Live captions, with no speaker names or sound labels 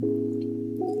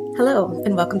Hello,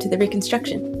 and welcome to The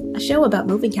Reconstruction, a show about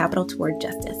moving capital toward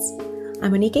justice. I'm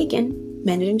Monique Aiken,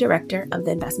 Managing Director of the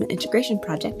Investment Integration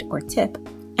Project, or TIP,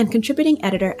 and contributing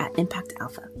editor at Impact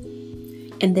Alpha.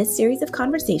 In this series of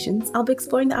conversations, I'll be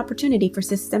exploring the opportunity for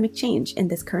systemic change in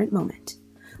this current moment,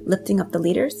 lifting up the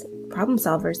leaders, problem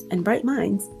solvers, and bright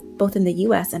minds, both in the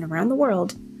US and around the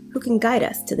world, who can guide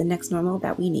us to the next normal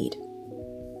that we need.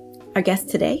 Our guest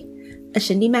today,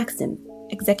 Ashindi Maxton,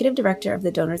 Executive Director of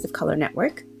the Donors of Color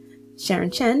Network,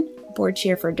 Sharon Chen, Board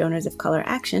Chair for Donors of Color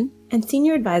Action, and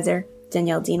Senior Advisor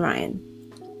Danielle Dean Ryan.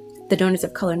 The Donors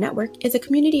of Color Network is a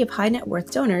community of high net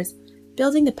worth donors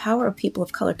building the power of people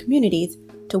of color communities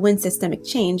to win systemic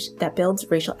change that builds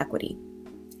racial equity.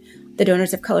 The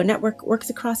Donors of Color Network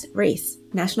works across race,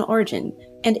 national origin,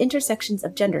 and intersections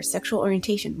of gender, sexual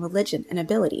orientation, religion, and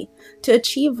ability to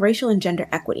achieve racial and gender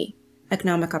equity,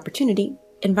 economic opportunity,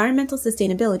 environmental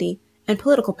sustainability, and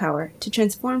political power to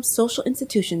transform social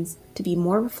institutions to be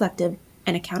more reflective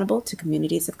and accountable to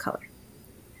communities of color.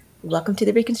 Welcome to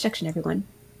The Reconstruction, everyone.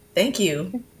 Thank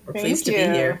you. We're pleased to be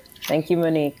here. Thank you,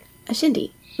 Monique.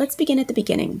 Ashindi, let's begin at the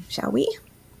beginning, shall we?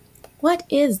 What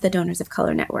is the Donors of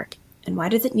Color Network, and why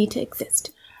does it need to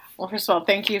exist? Well, first of all,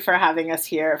 thank you for having us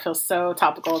here. It feels so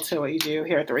topical to what you do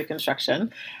here at The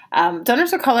Reconstruction.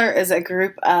 Donors of Color is a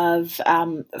group of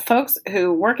folks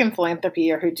who work in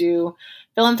philanthropy or who do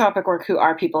philanthropic work who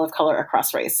are people of color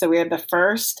across race. So we are the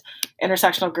first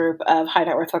intersectional group of high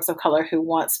net worth folks of color who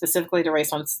want specifically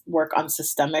to work on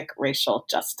systemic racial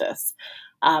justice.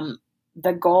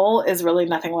 The goal is really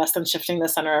nothing less than shifting the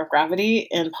center of gravity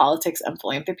in politics and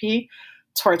philanthropy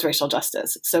towards racial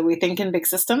justice. So we think in big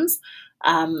systems.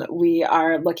 We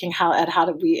are looking at how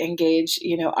do we engage,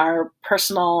 our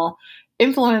personal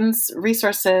influence,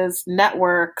 resources,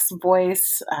 networks,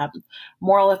 voice,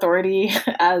 moral authority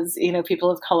as, people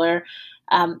of color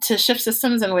to shift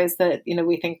systems in ways that,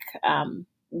 we think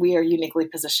we are uniquely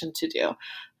positioned to do.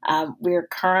 We're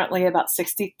currently about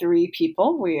 63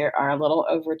 people. We are a little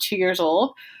over 2 years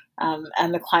old.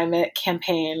 And the climate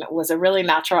campaign was a really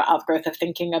natural outgrowth of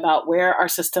thinking about where our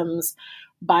systems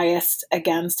biased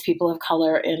against people of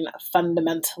color in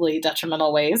fundamentally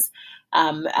detrimental ways,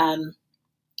 and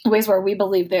ways where we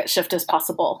believe that shift is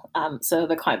possible. So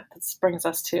this brings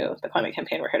us to the climate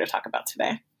campaign we're here to talk about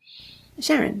today.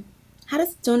 Sharon, how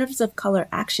does Donors of Color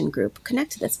Action Group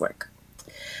connect to this work?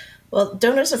 Well,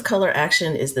 Donors of Color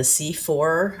Action is the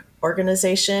C4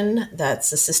 organization.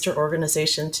 That's a sister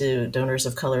organization to Donors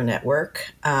of Color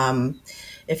Network.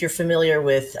 If you're familiar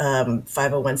with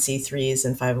 501c3s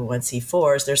and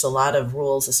 501c4s, there's a lot of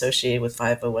rules associated with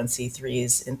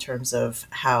 501c3s in terms of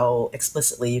how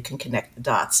explicitly you can connect the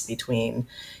dots between,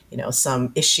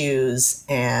 some issues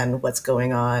and what's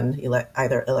going on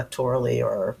either electorally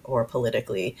or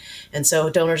politically. And so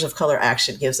Donors of Color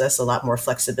Action gives us a lot more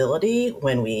flexibility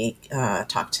when we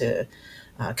talk to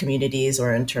communities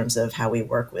or in terms of how we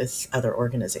work with other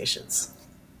organizations.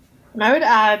 And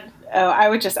I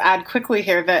would just add quickly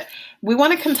here that we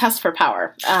want to contest for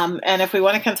power. And if we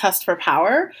want to contest for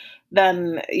power,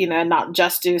 then, not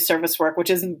just do service work, which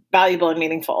is valuable and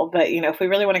meaningful, but, if we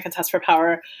really want to contest for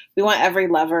power, we want every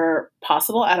lever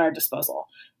possible at our disposal.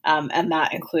 And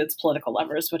that includes political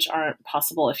levers, which aren't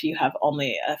possible if you have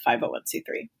only a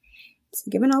 501c3. So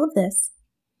given all of this,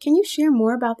 can you share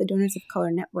more about the Donors of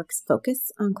Color Network's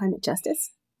focus on climate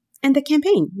justice and the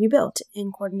campaign you built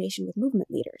in coordination with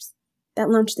movement leaders that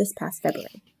launched this past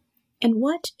February? And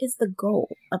what is the goal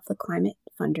of the Climate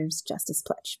Funders Justice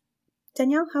Pledge?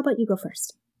 Danielle, how about you go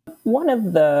first? One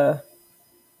of the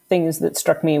things that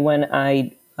struck me when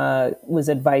I was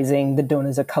advising the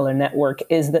Donors of Color Network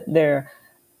is that they're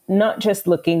not just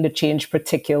looking to change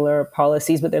particular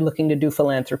policies, but they're looking to do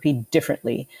philanthropy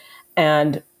differently.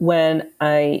 And when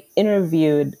I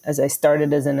interviewed, as I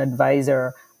started as an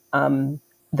advisor,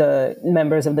 the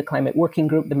members of the Climate Working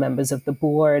Group, the members of the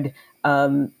board,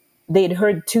 they'd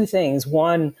heard two things.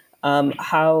 One,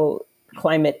 how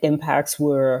climate impacts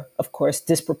were, of course,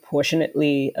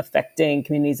 disproportionately affecting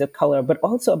communities of color, but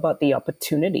also about the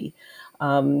opportunity,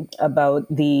 about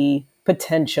the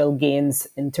potential gains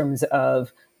in terms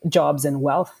of jobs and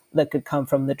wealth that could come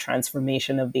from the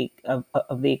transformation of the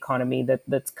economy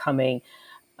that's coming.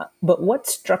 But what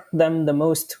struck them the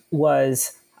most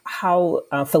was how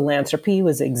philanthropy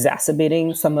was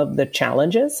exacerbating some of the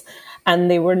challenges,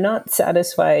 and they were not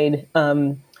satisfied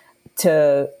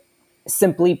to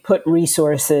simply put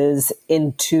resources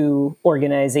into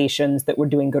organizations that were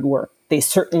doing good work. They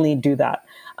certainly do that.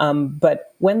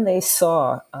 But when they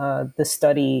saw the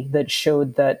study that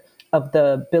showed that of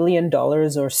the $1 billion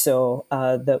or so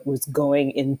that was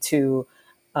going into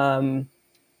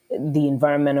the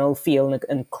environmental field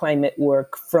and climate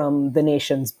work from the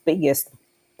nation's biggest,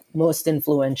 most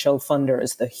influential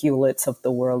funders, the Hewletts of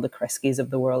the world, the Kreskes of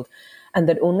the world, and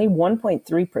that only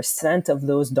 1.3% of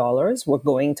those dollars were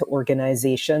going to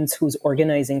organizations whose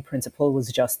organizing principle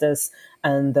was justice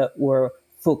and that were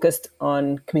focused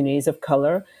on communities of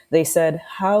color. They said,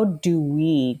 how do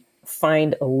we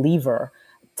find a lever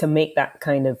to make that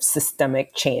kind of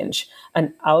systemic change?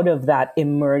 And out of that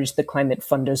emerged the Climate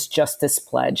Funders Justice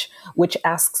Pledge, which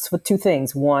asks for two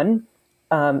things. One,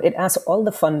 it asks all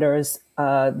the funders,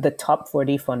 the top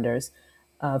 40 funders,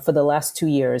 for the last 2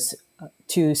 years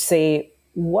to say,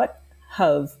 what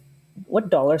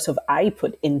dollars have I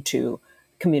put into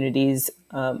communities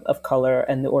of color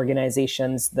and the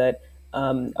organizations that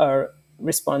are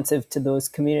responsive to those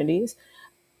communities?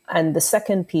 And the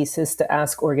second piece is to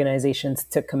ask organizations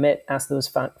to commit, ask those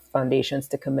foundations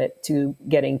to commit to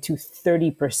getting to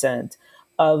 30%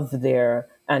 of their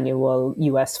annual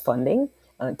US funding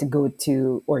to go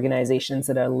to organizations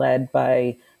that are led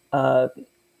by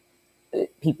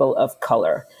people of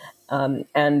color.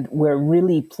 And we're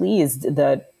really pleased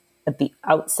that at the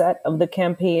outset of the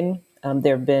campaign,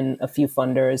 there have been a few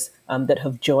funders that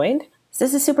have joined. So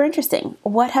this is super interesting.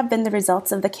 What have been the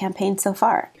results of the campaign so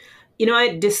far?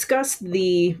 I discussed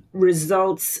the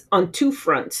results on two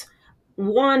fronts.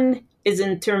 One is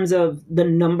in terms of the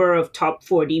number of top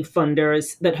 40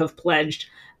 funders that have pledged.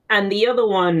 And the other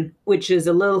one, which is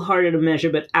a little harder to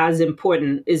measure, but as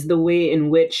important, is the way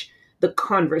in which the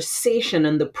conversation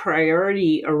and the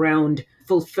priority around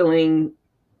fulfilling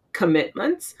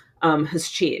commitments has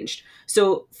changed.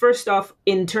 So first off,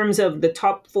 in terms of the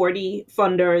top 40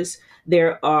 funders,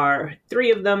 there are 3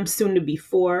 of them, soon to be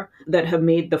 4, that have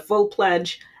made the full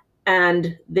pledge.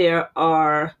 And there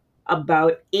are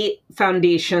about 8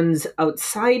 foundations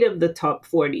outside of the top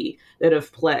 40 that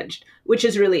have pledged, which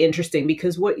is really interesting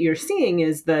because what you're seeing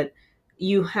is that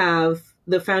you have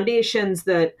the foundations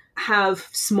that have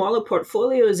smaller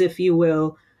portfolios, if you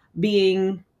will,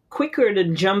 being quicker to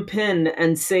jump in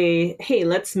and say, hey,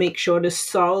 let's make sure to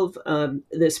solve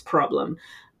this problem.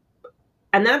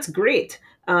 And that's great.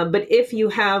 But if you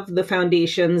have the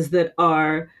foundations that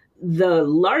are the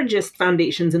largest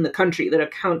foundations in the country that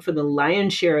account for the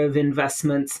lion's share of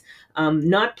investments,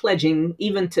 not pledging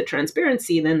even to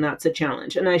transparency, then that's a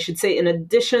challenge. And I should say, in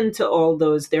addition to all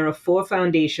those, there are 4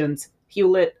 foundations,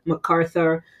 Hewlett,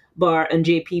 MacArthur, Barr, and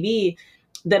JPB,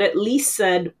 that at least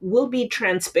said, we'll be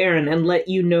transparent and let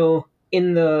you know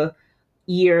in the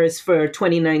years for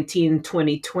 2019,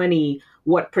 2020,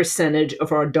 what percentage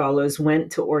of our dollars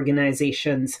went to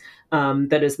organizations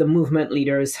that, as the movement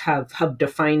leaders have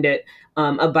defined it,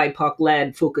 a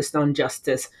BIPOC-led, focused on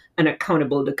justice and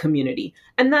accountable to community.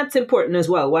 And that's important as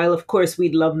well. While, of course,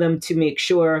 we'd love them to make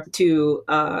sure to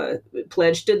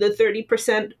pledge to the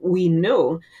 30%, we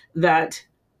know that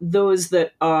those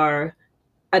that are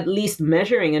at least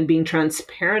measuring and being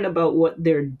transparent about what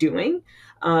they're doing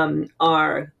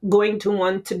are going to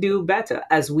want to do better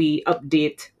as we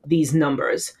update these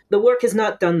numbers. The work is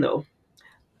not done, though.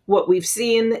 What we've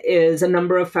seen is a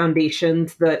number of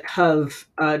foundations that have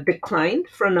declined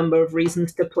for a number of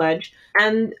reasons to pledge.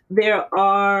 And there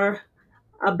are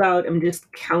about, I'm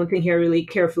just counting here really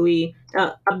carefully,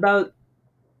 about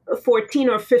 14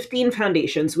 or 15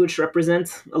 foundations, which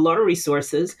represents a lot of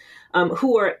resources,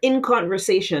 who are in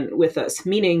conversation with us,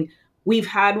 meaning we've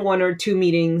had 1 or 2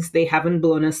 meetings, they haven't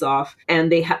blown us off,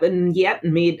 and they haven't yet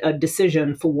made a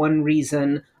decision for one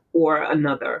reason or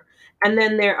another. And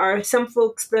then there are some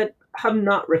folks that have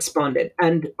not responded.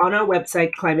 And on our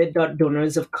website,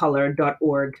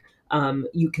 climate.donorsofcolor.org,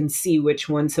 you can see which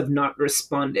ones have not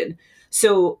responded.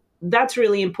 So that's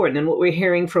really important. And what we're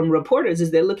hearing from reporters is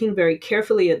they're looking very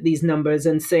carefully at these numbers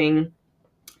and saying,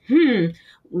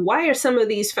 why are some of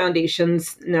these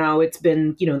foundations now? It's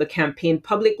been, the campaign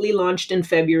publicly launched in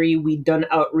February. We'd done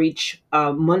outreach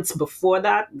months before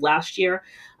that, last year,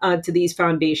 to these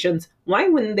foundations. Why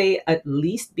wouldn't they at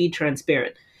least be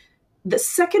transparent? The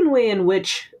second way in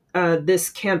which this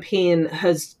campaign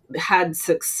has had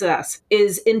success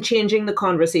is in changing the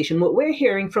conversation. What we're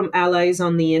hearing from allies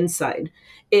on the inside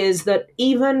is that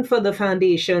even for the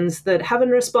foundations that haven't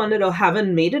responded or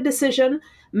haven't made a decision,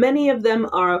 many of them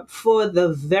are, for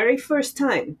the very first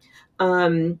time,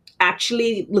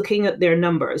 actually looking at their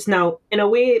numbers. Now, in a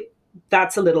way,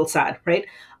 that's a little sad, right?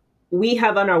 We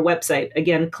have on our website,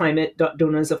 again,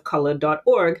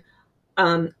 climate.donorsofcolor.org,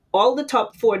 all the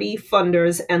top 40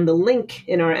 funders and the link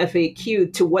in our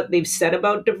FAQ to what they've said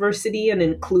about diversity and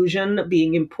inclusion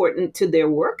being important to their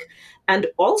work, and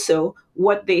also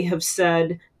what they have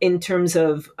said in terms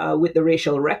of with the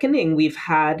racial reckoning we've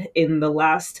had in the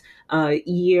last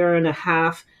year and a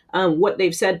half, what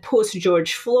they've said post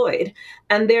George Floyd.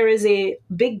 And there is a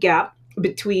big gap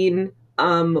between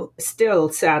still,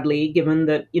 sadly, given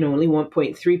that only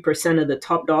 1.3% of the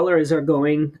top dollars are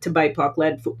going to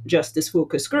BIPOC-led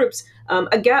justice-focused groups,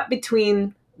 a gap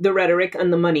between the rhetoric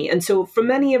and the money. And so for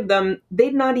many of them,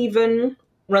 they'd not even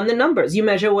run the numbers. You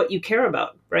measure what you care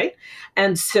about, right?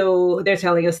 And so they're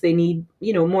telling us they need,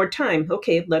 more time.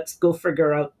 Okay, let's go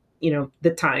figure out the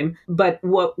time. But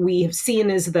what we have seen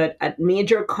is that at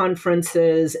major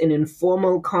conferences, in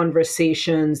informal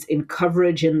conversations, in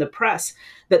coverage in the press,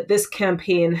 that this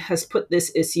campaign has put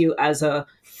this issue as a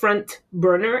front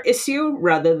burner issue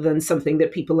rather than something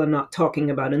that people are not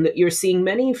talking about. And that you're seeing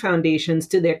many foundations,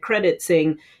 to their credit,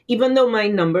 saying, even though my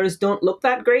numbers don't look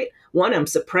that great, one, I'm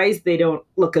surprised they don't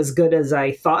look as good as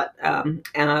I thought.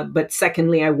 But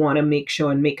secondly, I want to make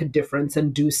sure and make a difference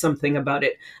and do something about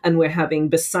it. And we're having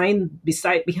behind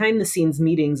the scenes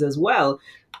meetings as well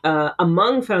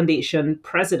among foundation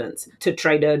presidents to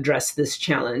try to address this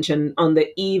challenge. And on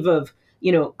the eve of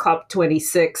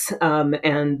COP26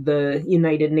 and the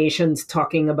United Nations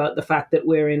talking about the fact that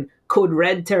we're in code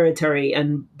red territory,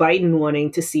 and Biden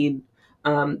wanting to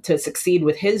succeed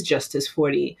with his Justice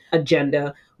 40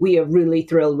 agenda, we are really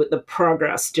thrilled with the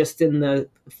progress just in the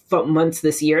months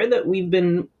this year that we've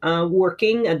been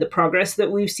working, and the progress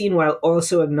that we've seen, while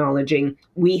also acknowledging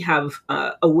we have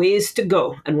a ways to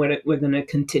go, and we're going to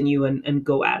continue and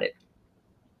go at it.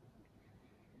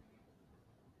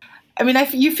 I mean,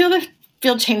 you feel the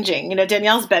field changing.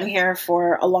 Danielle's been here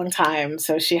for a long time,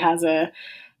 so she has a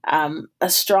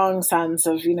strong sense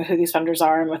of who these funders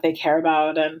are and what they care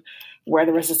about and where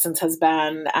the resistance has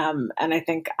been. And I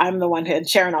think I'm the one and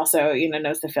Sharon also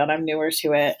knows the field. I'm newer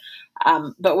to it.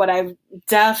 But what I've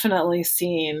definitely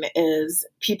seen is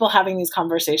people having these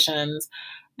conversations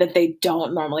that they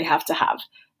don't normally have to have.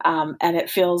 And it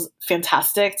feels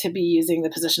fantastic to be using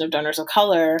the position of donors of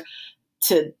color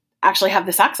to actually have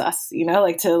this access,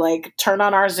 to turn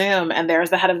on our Zoom and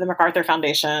there's the head of the MacArthur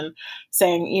Foundation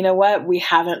saying, what, we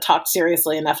haven't talked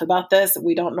seriously enough about this.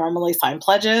 We don't normally sign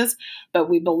pledges, but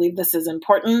we believe this is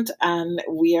important and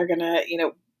we are going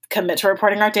to, commit to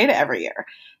reporting our data every year.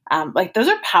 Those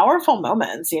are powerful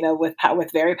moments,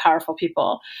 with very powerful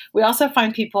people. We also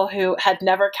find people who had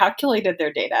never calculated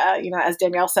their data, as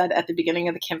Danielle said at the beginning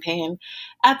of the campaign,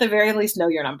 at the very least, know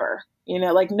your number.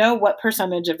 Know what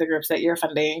percentage of the groups that you're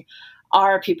funding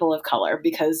are people of color,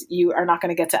 because you are not going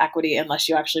to get to equity unless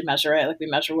you actually measure it. We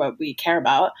measure what we care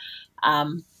about.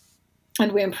 And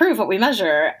we improve what we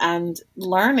measure, and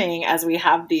learning as we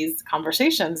have these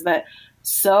conversations that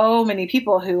so many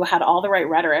people who had all the right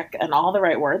rhetoric and all the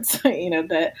right words,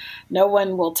 that no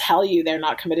one will tell you they're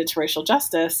not committed to racial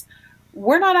justice.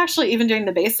 We're not actually even doing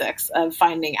the basics of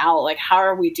finding out, how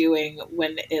are we doing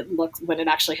when it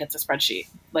actually hits a spreadsheet?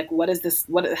 What is this?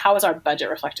 How is our budget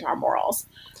reflecting our morals?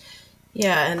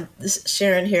 Yeah. And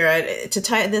Sharon here, to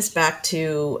tie this back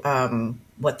to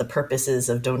what the purpose is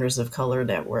of Donors of Color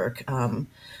Network,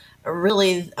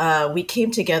 really, we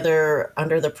came together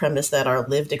under the premise that our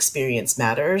lived experience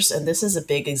matters. And this is a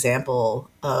big example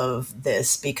of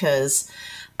this, because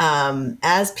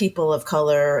as people of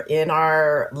color in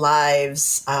our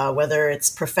lives, whether it's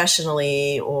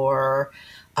professionally or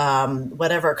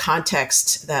whatever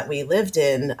context that we lived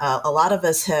in, a lot of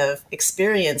us have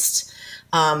experienced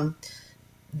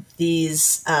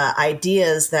these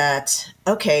ideas that,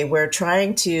 okay, we're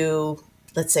trying to,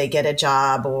 let's say, get a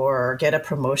job or get a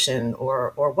promotion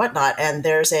or whatnot. And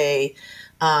there's a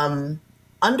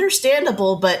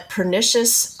understandable but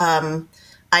pernicious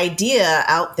idea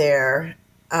out there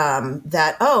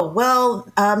that,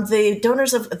 the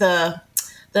donors of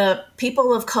the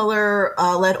people of color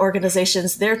led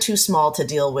organizations, they're too small to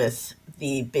deal with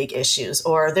the big issues,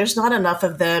 or there's not enough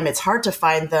of them. It's hard to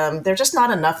find them. They're just not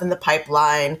enough in the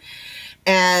pipeline.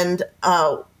 And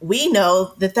we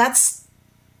know that that's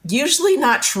usually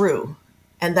not true,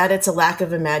 and that it's a lack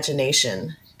of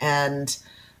imagination and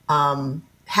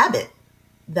habit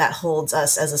that holds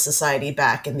us as a society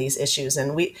back in these issues.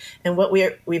 And what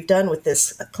we've done with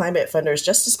this Climate Funders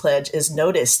Justice Pledge is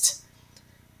noticed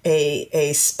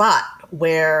a spot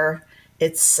where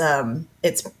it's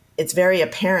very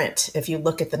apparent, if you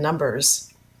look at the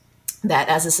numbers, that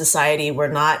as a society we're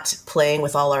not playing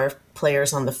with all our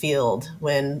players on the field,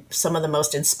 when some of the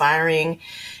most inspiring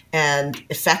and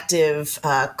effective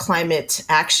climate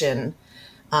action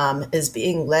is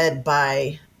being led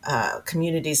by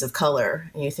communities of color.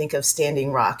 And you think of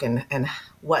Standing Rock and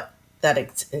what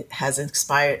that has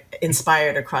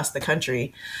inspired across the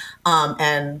country.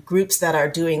 And groups that are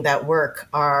doing that work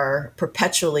are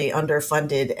perpetually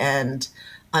underfunded and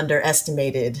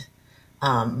underestimated.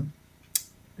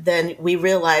 then we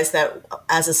realize that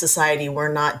as a society,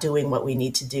 we're not doing what we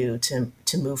need to do to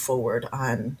move forward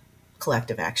on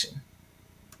collective action.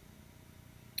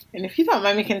 And if you don't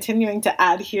mind me continuing to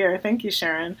add here, thank you,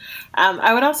 Sharon.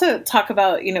 I would also talk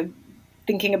about,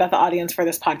 thinking about the audience for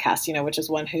this podcast, which is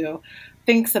one who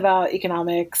thinks about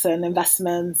economics and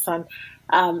investments. And,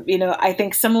 I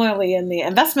think similarly in the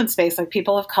investment space, like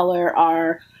people of color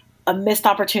are a missed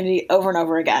opportunity over and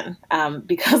over again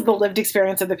because the lived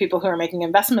experience of the people who are making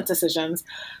investment decisions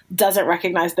doesn't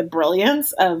recognize the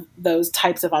brilliance of those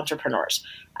types of entrepreneurs.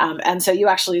 And so you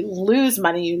actually lose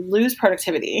money, you lose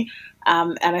productivity.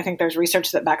 And I think there's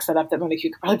research that backs that up that Monique,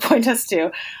 you could probably point us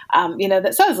to,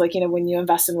 that says when you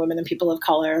invest in women and people of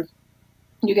color,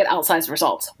 you get outsized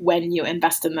results when you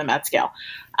invest in them at scale.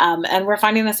 And we're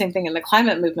finding the same thing in the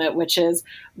climate movement, which is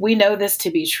we know this to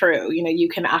be true. You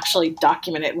can actually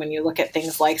document it when you look at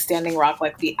things like Standing Rock,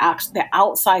 like the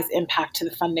outsized impact to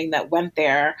the funding that went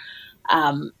there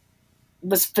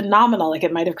was phenomenal. Like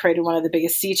it might have created one of the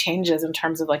biggest sea changes in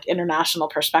terms of like international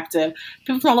perspective.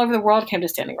 People from all over the world came to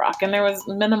Standing Rock and there was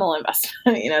minimal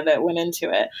investment, that went into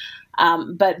it.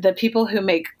 But the people who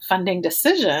make funding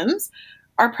decisions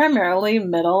are primarily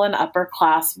middle and upper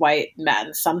class white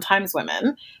men, sometimes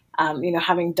women.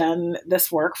 Having done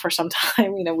this work for some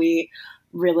time, we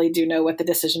really do know what the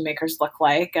decision makers look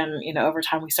like. And, over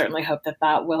time, we certainly hope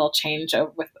that will change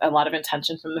with a lot of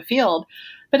intention from the field.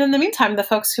 But in the meantime, the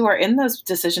folks who are in those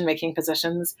decision-making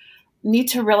positions need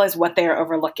to realize what they are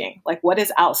overlooking, like what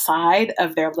is outside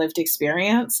of their lived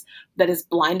experience that is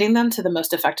blinding them to the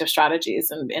most effective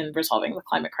strategies in resolving the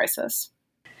climate crisis.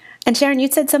 And Sharon, you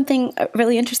said something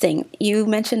really interesting. You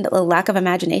mentioned a lack of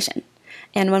imagination.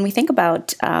 And when we think about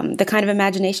the kind of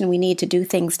imagination we need to do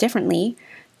things differently,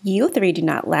 you three do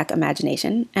not lack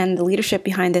imagination. And the leadership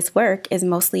behind this work is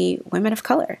mostly women of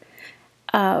color.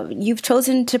 You've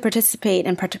chosen to participate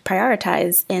and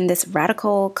prioritize in this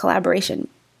radical collaboration,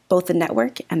 both the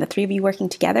network and the three of you working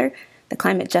together, the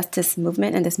climate justice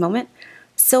movement in this moment.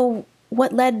 So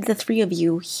what led the three of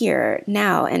you here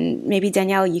now? And maybe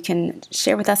Danielle, you can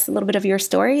share with us a little bit of your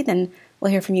story. Then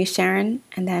we'll hear from you, Sharon,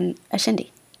 and then Ashindi.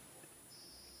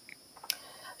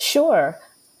 Sure.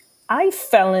 I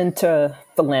fell into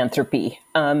philanthropy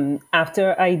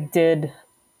after I did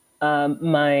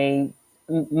my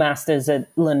master's at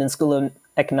London School of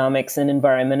Economics and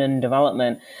Environment and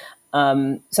Development.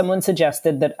 Someone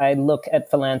suggested that I look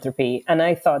at philanthropy, and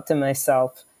I thought to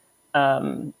myself,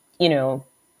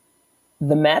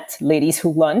 the Met, Ladies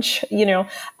Who Lunch,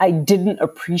 I didn't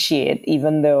appreciate,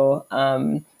 even though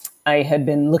I had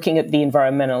been looking at the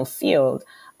environmental field,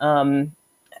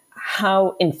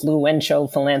 how influential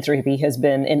philanthropy has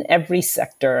been in every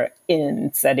sector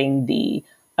in setting the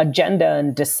agenda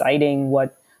and deciding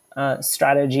what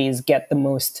strategies get the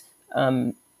most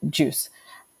juice.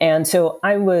 And so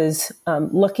I was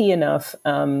lucky enough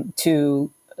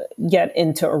to get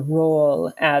into a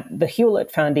role at the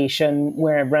Hewlett Foundation,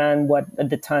 where I ran what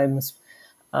at the time was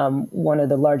one of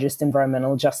the largest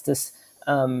environmental justice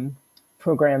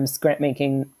programs,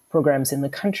 grant-making programs in the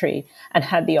country, and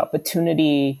had the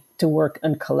opportunity to work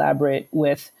and collaborate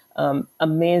with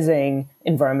amazing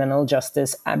environmental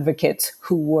justice advocates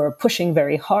who were pushing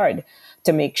very hard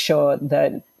to make sure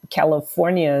that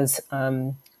California's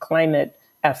climate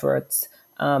efforts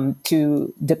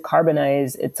to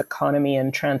decarbonize its economy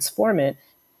and transform it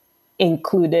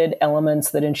included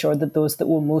elements that ensured that those that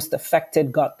were most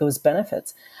affected got those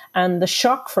benefits. And the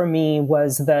shock for me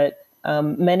was that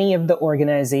many of the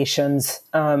organizations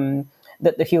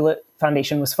that the Hewlett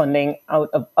Foundation was funding out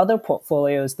of other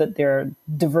portfolios, that their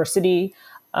diversity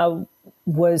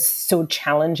was so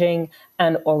challenging,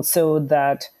 and also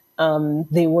that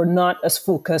they were not as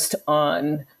focused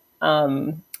on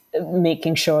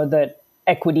making sure that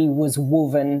equity was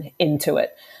woven into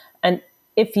it. And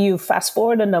if you fast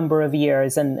forward a number of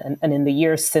years, and in the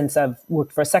years since I've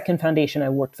worked for a second foundation, I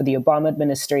worked for the Obama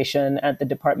administration at the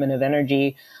Department of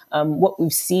Energy, what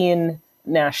we've seen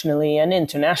nationally and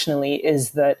internationally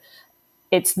is that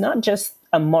it's not just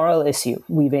a moral issue,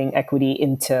 weaving equity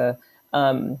into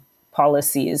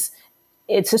policies.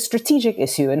 It's a strategic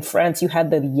issue. In France, you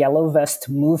had the Yellow Vest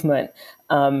movement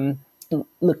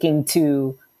looking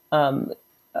to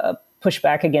push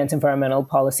back against environmental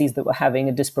policies that were having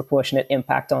a disproportionate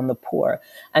impact on the poor.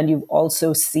 And you've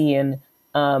also seen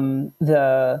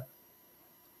the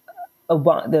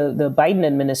Biden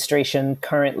administration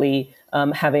currently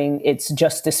having its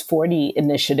Justice 40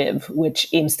 initiative, which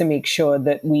aims to make sure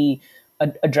that we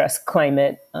address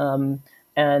climate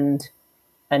and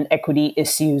equity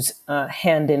issues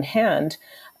hand in hand.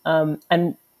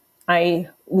 And I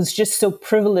was just so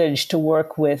privileged to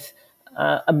work with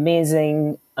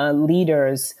amazing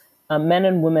leaders, men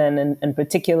and women, and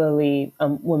particularly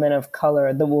women of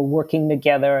color, that were working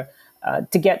together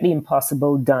to get the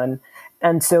impossible done.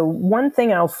 And so one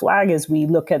thing I'll flag as we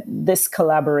look at this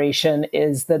collaboration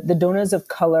is that the donors of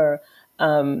color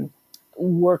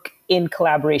work in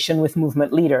collaboration with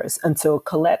movement leaders. And so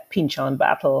Colette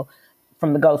Pinchon-Battle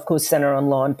from the Gulf Coast Center on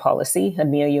Law and Policy,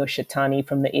 and Mia Yoshitani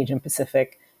from the Asian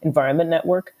Pacific Environment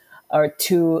Network are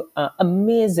two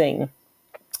amazing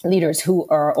leaders who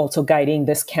are also guiding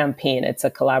this campaign. It's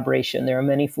a collaboration. There are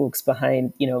many folks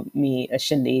behind, me,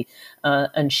 Ashindi,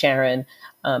 and Sharon,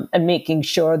 and making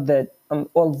sure that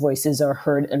all voices are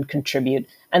heard and contribute.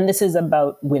 And this is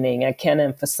about winning. I can't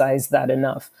emphasize that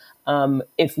enough.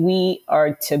 If we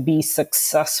are to be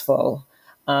successful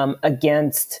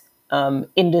against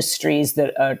industries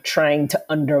that are trying to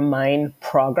undermine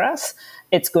progress,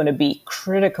 it's going to be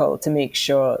critical to make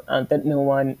sure that no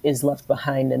one is left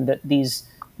behind, and that these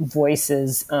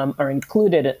voices are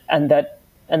included, and that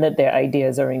their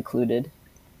ideas are included.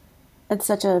 That's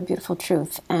such a beautiful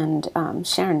truth. And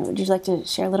Sharon, would you like to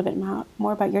share a little bit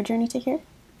more about your journey to here?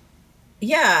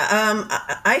 Yeah,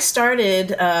 I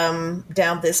started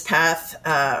down this path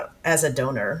as a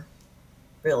donor.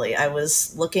 Really, I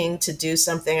was looking to do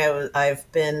something.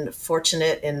 I've been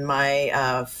fortunate in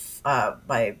my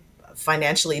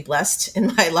financially blessed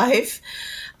in my life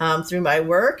through my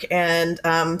work, and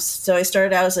so I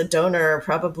started out as a donor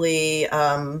probably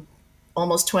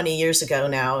almost 20 years ago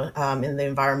now in the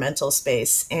environmental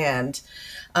space. And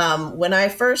when I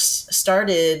first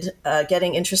started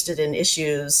getting interested in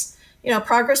issues,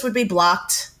 progress would be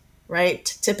blocked, right?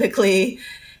 Typically,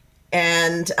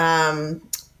 and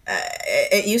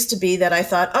it used to be that I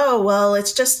thought, oh, well,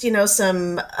 it's just,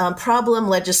 some problem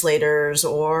legislators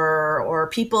or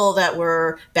people that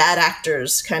were bad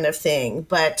actors kind of thing.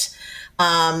 But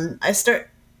I start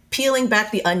peeling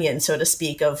back the onion, so to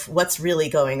speak, of what's really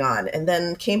going on, and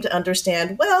then came to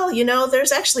understand, well,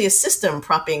 there's actually a system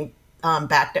propping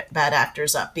bad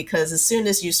actors up, because as soon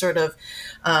as you sort of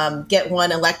get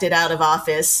one elected out of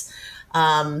office,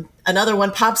 another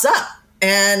one pops up.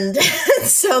 And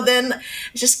so then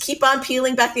just keep on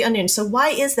peeling back the onion. So why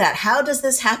is that? How does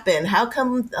this happen? How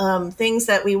come things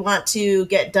that we want to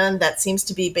get done that seems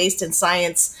to be based in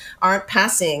science aren't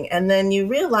passing? And then you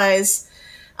realize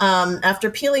after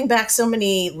peeling back so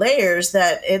many layers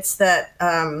that it's that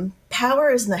power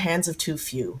is in the hands of too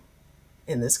few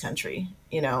in this country,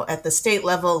 at the state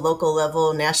level, local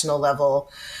level, national level.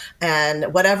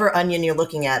 And whatever onion you're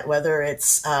looking at, whether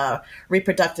it's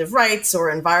reproductive rights or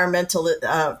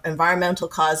environmental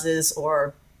causes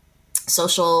or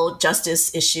social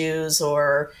justice issues,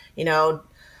 or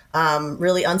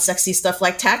really unsexy stuff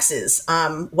like taxes,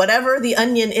 whatever the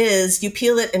onion is, you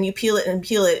peel it and you peel it and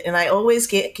peel it. And I always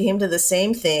came to the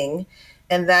same thing,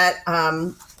 and that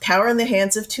power in the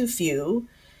hands of too few,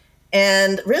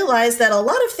 and realized that a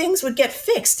lot of things would get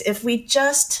fixed if we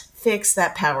just fix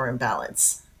that power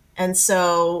imbalance. And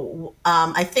so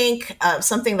I think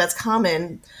something that's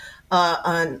common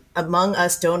among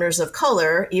us donors of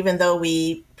color, even though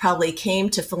we probably came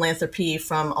to philanthropy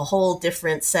from a whole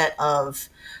different set of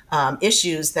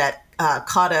issues that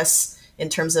caught us in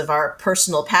terms of our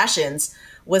personal passions,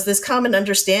 was this common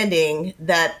understanding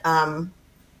that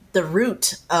the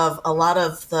root of a lot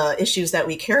of the issues that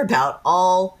we care about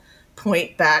all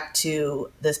point back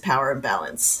to this power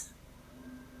imbalance.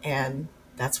 And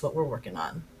that's what we're working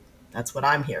on. That's what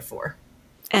I'm here for.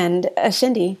 And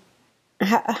Ashindi,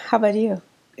 how about you?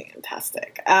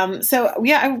 Fantastic. Where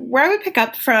I would pick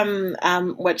up from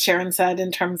what Sharon said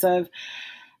in terms of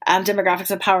demographics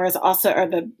of power is also, or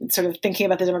the sort of thinking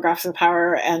about the demographics of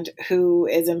power and who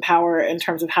is in power in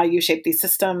terms of how you shape these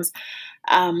systems,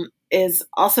 is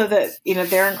also that,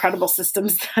 there are incredible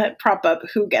systems that prop up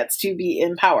who gets to be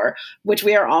in power, which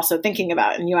we are also thinking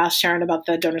about. And you asked Sharon about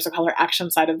the Donors of Color action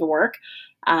side of the work.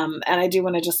 And I do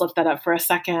want to just lift that up for a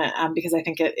second, because I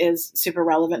think it is super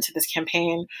relevant to this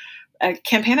campaign. A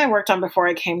campaign I worked on before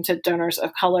I came to Donors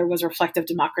of Color was reflective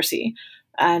democracy.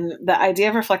 And the idea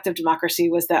of reflective democracy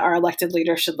was that our elected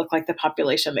leaders should look like the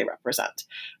population they represent.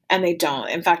 And they don't.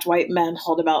 In fact, white men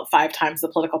hold about 5 times the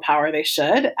political power they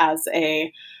should as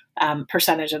a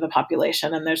percentage of the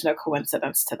population. And there's no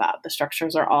coincidence to that. The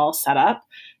structures are all set up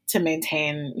to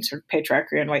maintain sort of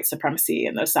patriarchy and white supremacy.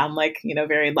 And those sound like,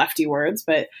 very lefty words,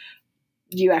 but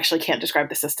you actually can't describe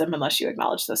the system unless you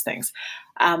acknowledge those things.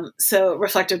 So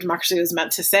reflective democracy was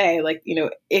meant to say,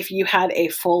 if you had a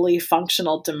fully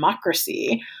functional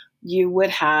democracy, you would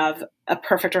have a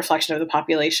perfect reflection of the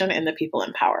population and the people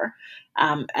in power.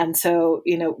 And so,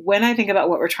 when I think about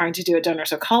what we're trying to do at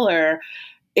Donors of Color,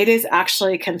 it is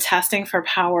actually contesting for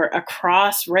power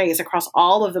across race, across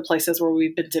all of the places where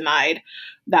we've been denied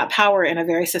that power in a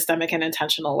very systemic and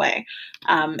intentional way.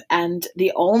 And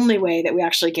the only way that we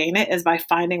actually gain it is by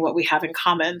finding what we have in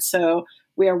common. So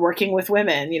we are working with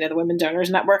women. The Women Donors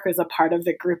Network is a part of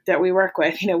the group that we work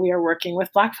with. We are working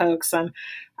with Black folks, and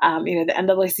the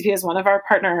NAACP is one of our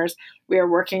partners. We are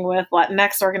working with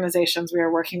Latinx organizations. We are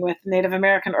working with Native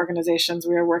American organizations.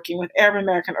 We are working with Arab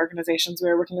American organizations. We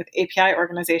are working with API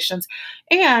organizations.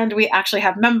 And we actually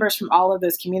have members from all of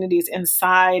those communities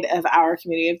inside of our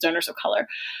community of donors of color.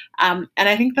 And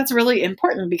I think that's really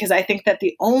important, because I think that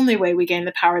the only way we gain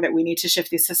the power that we need to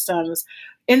shift these systems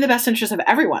in the best interest of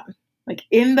everyone,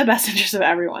 in the best interest of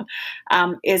everyone,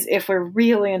 is if we're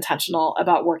really intentional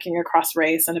about working across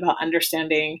race and about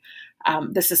understanding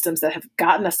the systems that have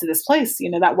gotten us to this place.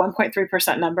 That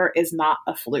 1.3% number is not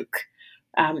a fluke.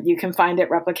 You can find it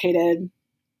replicated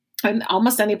in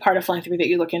almost any part of philanthropy that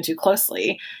you look into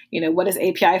closely. What does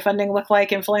API funding look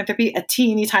like in philanthropy? A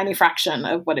teeny tiny fraction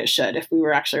of what it should if we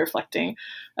were actually reflecting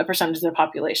a percentage of the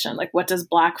population. What does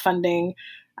Black funding,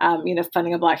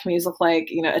 funding of Black communities look like?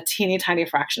 A teeny tiny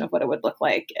fraction of what it would look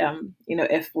like,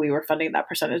 if we were funding that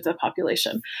percentage of the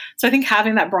population. So I think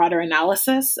having that broader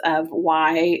analysis of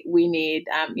why we need,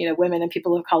 women and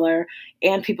people of color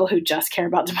and people who just care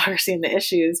about democracy and the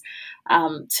issues,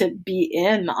 to be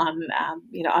in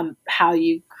on how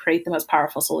you create the most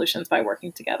powerful solutions by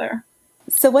working together.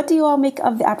 So what do you all make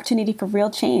of the opportunity for real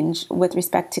change with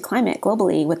respect to climate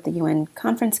globally, with the UN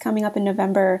conference coming up in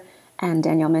November? And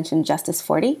Danielle mentioned Justice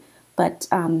 40, but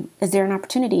is there an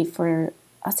opportunity for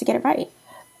us to get it right?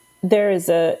 There is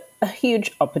a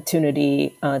huge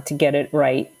opportunity to get it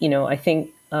right. I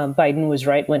think Biden was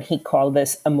right when he called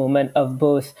this a moment of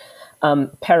both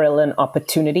peril and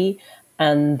opportunity,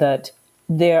 and that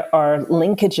there are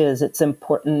linkages. It's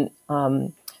important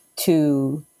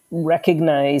to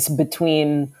recognize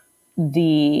between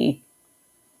the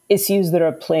issues that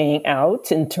are playing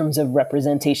out in terms of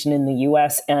representation in the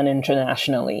US and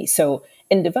internationally. So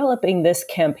in developing this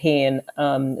campaign,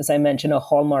 as I mentioned, a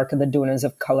hallmark of the Donors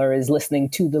of Color is listening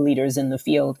to the leaders in the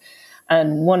field.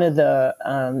 And one of the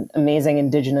amazing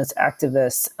Indigenous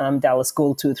activists, Dallas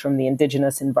Goldtooth from the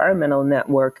Indigenous Environmental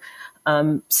Network,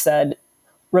 said,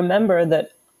 remember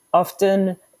that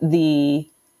often the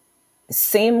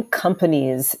same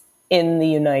companies in the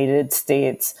United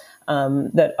States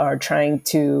that are trying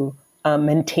to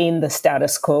maintain the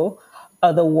status quo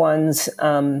are the ones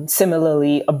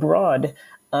similarly abroad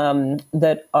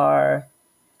that are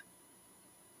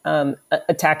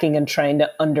attacking and trying to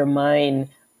undermine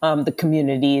the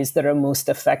communities that are most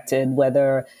affected,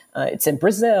 whether it's in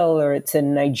Brazil or it's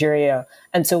in Nigeria.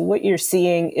 And so what you're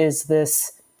seeing is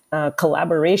this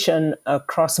collaboration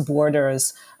across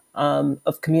borders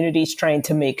of communities trying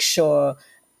to make sure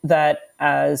that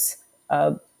as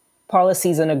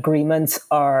policies and agreements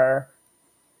are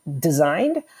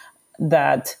designed,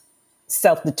 that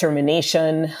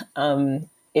self-determination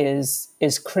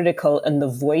is critical, and the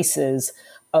voices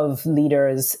of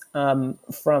leaders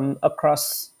from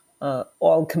across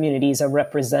all communities are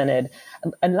represented.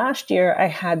 And last year I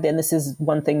had, and this is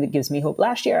one thing that gives me hope,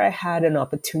 last year I had an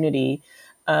opportunity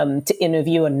to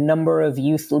interview a number of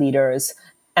youth leaders,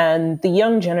 and the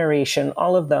young generation,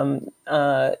 all of them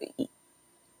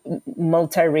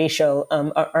multiracial,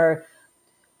 are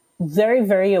very,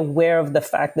 very aware of the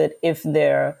fact that if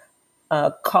their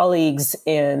colleagues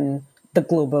in the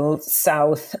global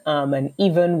South, and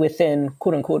even within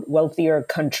quote unquote wealthier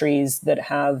countries that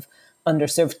have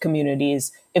underserved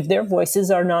communities, if their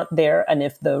voices are not there, and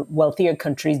if the wealthier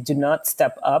countries do not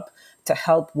step up to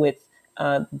help with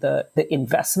the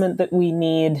investment that we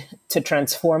need to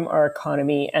transform our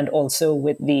economy, and also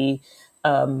with the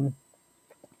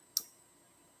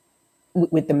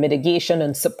mitigation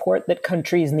and support that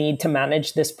countries need to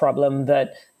manage this problem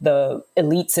that the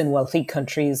elites in wealthy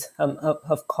countries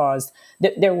have caused,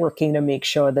 they're working to make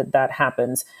sure that that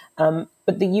happens.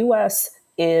 But the U.S.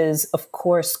 is, of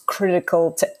course,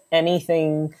 critical to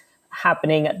anything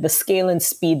happening at the scale and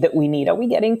speed that we need. Are we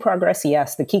getting progress?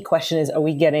 Yes. The key question is, are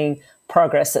we getting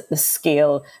progress at the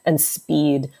scale and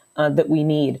speed that we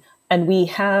need? And we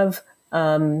have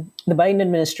the Biden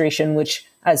administration, which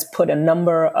has put a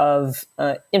number of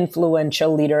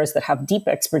influential leaders that have deep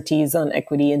expertise on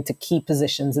equity into key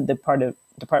positions at the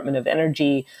Department of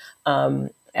Energy,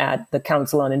 at the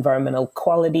Council on Environmental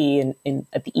Quality, and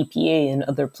at the EPA and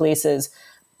other places.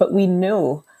 But we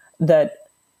know that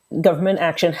government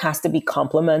action has to be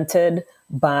complemented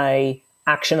by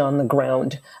action on the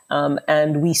ground.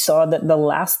 And we saw that the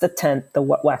last attempt, the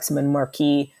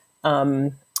Waxman-Markey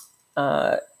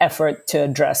effort to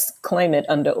address climate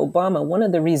under Obama, one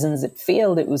of the reasons it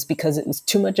failed, it was because it was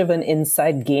too much of an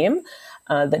inside game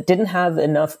that didn't have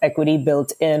enough equity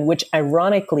built in, which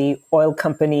ironically oil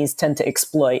companies tend to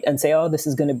exploit and say, oh, this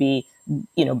is going to be,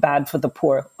 bad for the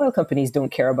poor. Oil companies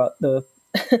don't care about the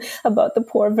about the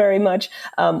poor very much.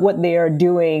 What they are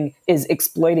doing is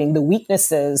exploiting the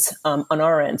weaknesses on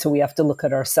our end. So we have to look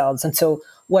at ourselves. And so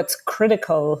what's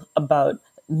critical about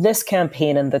this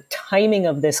campaign and the timing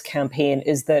of this campaign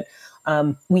is that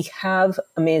we have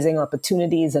amazing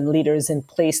opportunities and leaders in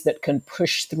place that can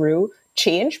push through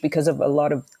change because of a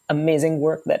lot of amazing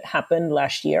work that happened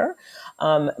last year.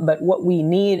 But what we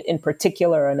need in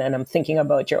particular, and I'm thinking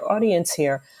about your audience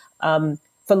here,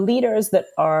 for leaders that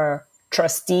are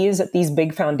trustees at these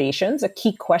big foundations, a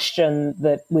key question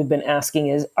that we've been asking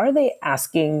is, are they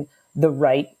asking the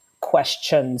right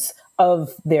questions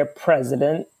of their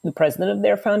president, the president of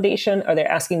their foundation? Are they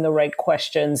asking the right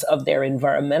questions of their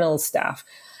environmental staff?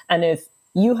 And if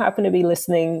you happen to be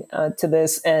listening to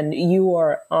this and you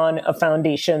are on a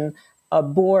foundation, a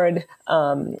board,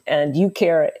 and you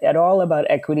care at all about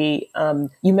equity,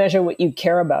 you measure what you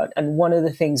care about. And one of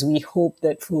the things we hope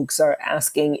that folks are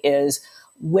asking is,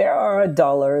 where are our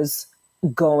dollars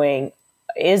going?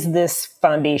 Is this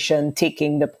foundation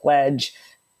taking the pledge?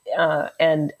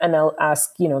 And I'll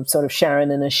ask, sort of Sharon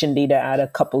and Ashindi to add a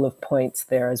couple of points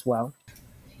there as well.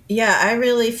 Yeah, I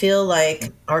really feel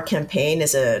like our campaign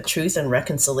is a truth and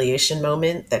reconciliation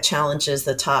moment that challenges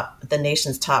the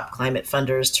nation's top climate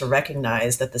funders to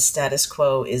recognize that the status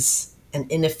quo is an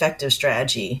ineffective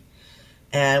strategy.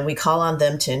 And we call on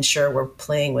them to ensure we're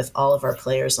playing with all of our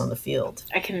players on the field.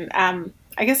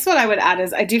 I guess what I would add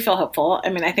is I do feel hopeful. I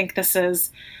mean, I think this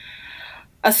is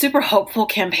a super hopeful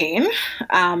campaign,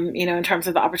 in terms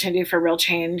of the opportunity for real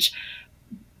change.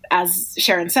 As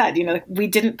Sharon said, we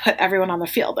didn't put everyone on the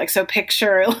field. So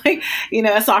picture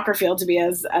a soccer field to be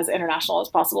as international as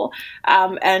possible.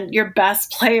 And your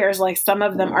best players, some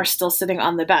of them are still sitting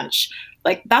on the bench.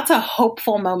 That's a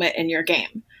hopeful moment in your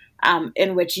game.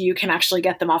 In which you can actually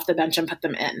get them off the bench and put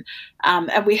them in.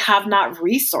 And we have not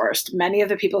resourced many of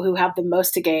the people who have the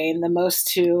most to gain, the most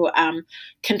to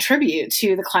contribute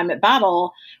to the climate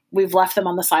battle. We've left them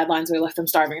on the sidelines. We left them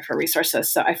starving for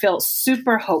resources. So I feel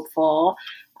super hopeful,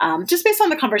 just based on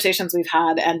the conversations we've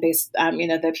had and based,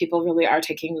 that people really are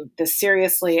taking this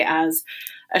seriously as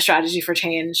a strategy for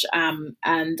change,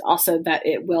 and also that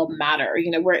it will matter.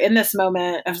 We're in this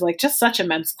moment of just such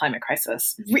immense climate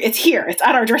crisis. It's here. It's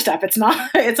at our doorstep. It's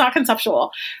not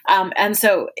conceptual. And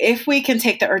so if we can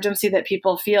take the urgency that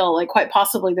people feel quite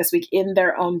possibly this week in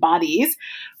their own bodies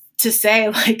to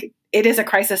say it is a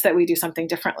crisis that we do something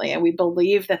differently. And we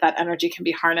believe that energy can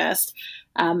be harnessed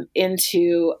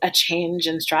into a change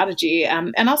in strategy,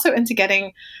 and also into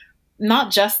getting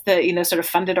not just the, sort of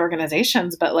funded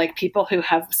organizations, but people who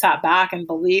have sat back and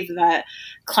believed that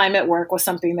climate work was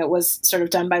something that was sort of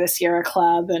done by the Sierra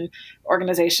Club and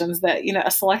organizations that,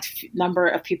 a select number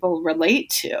of people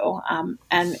relate to,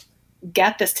 and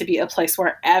get this to be a place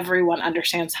where everyone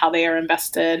understands how they are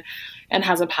invested and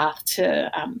has a path to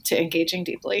engaging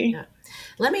deeply. Yeah.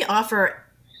 Let me offer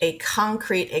a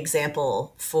concrete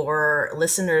example for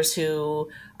listeners who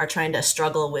are trying to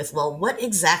struggle with, well, what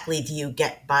exactly do you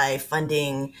get by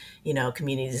funding,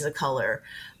 communities of color,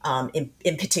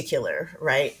 in particular,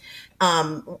 right?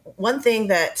 One thing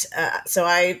that, so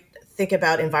I think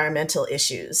about environmental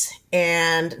issues,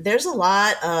 and there's a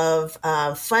lot of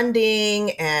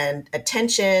funding and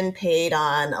attention paid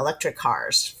on electric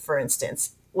cars, for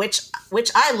instance, which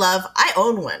I love. I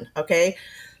own one, okay?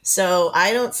 So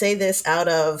I don't say this out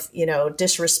of,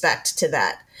 disrespect to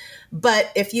that.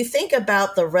 But if you think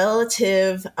about the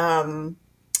relative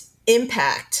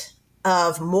impact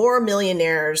of more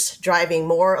millionaires driving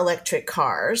more electric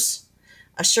cars,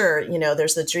 sure,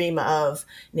 there's the dream of,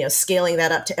 scaling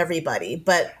that up to everybody.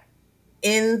 But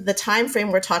in the time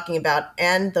frame we're talking about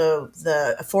and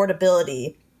the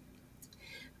affordability,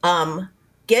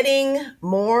 getting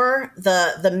more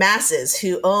the masses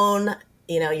who own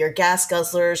your gas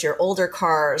guzzlers, your older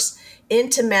cars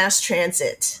into mass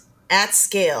transit at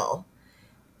scale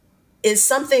is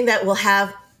something that will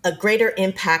have a greater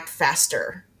impact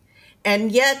faster.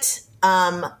 And yet,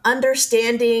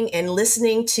 understanding and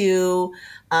listening to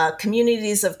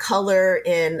communities of color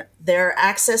in their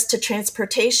access to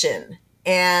transportation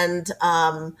and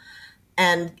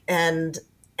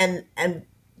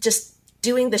just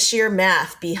doing the sheer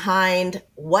math behind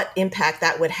what impact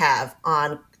that would have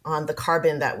on the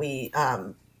carbon that we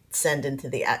send into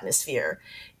the atmosphere.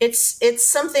 It's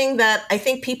something that I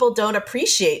think people don't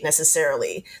appreciate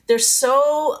necessarily. There's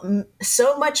so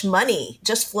much money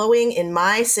just flowing in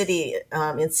my city,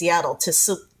 in Seattle,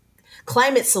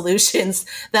 climate solutions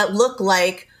that look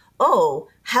like, oh,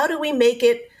 how do we make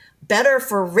it better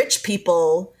for rich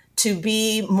people to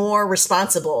be more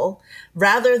responsible,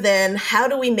 rather than how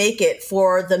do we make it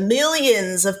for the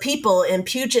millions of people in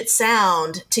Puget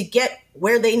Sound to get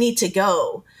where they need to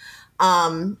go?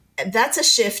 That's a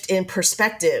shift in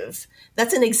perspective.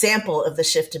 That's an example of the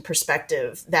shift in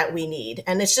perspective that we need.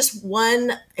 And it's just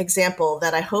one example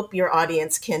that I hope your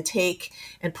audience can take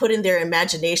and put in their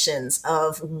imaginations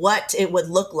of what it would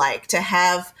look like to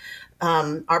have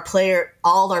all our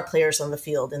players on the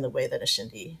field in the way that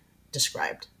Ashindi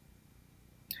described.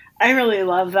 I really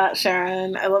love that,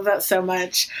 Sharon. I love that so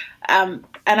much. And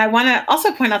I want to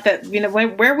also point out that,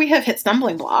 where we have hit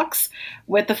stumbling blocks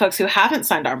with the folks who haven't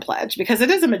signed our pledge, because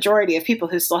it is a majority of people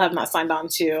who still have not signed on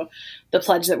to the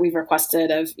pledge that we've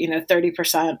requested of,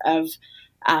 30% of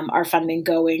our funding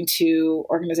going to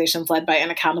organizations led by and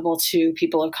accountable to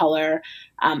people of color,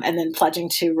 and then pledging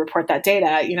to report that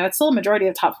data. It's still a majority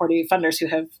of top 40 funders who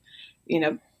have,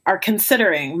 are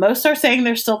considering. Most are saying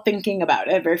they're still thinking about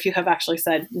it. Very few have actually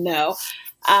said no.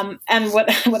 And what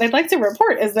I'd like to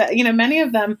report is that, many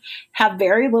of them have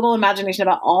very little imagination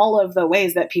about all of the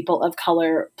ways that people of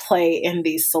color play in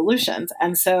these solutions.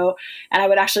 And I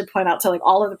would actually point out to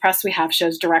all of the press we have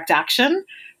shows direct action.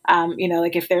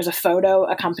 If there's a photo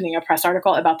accompanying a press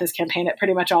article about this campaign, it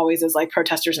pretty much always is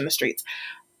protesters in the streets.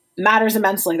 Matters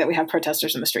immensely that we have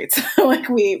protesters in the streets.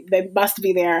 They must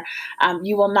be there.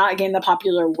 You will not gain the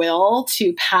popular will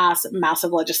to pass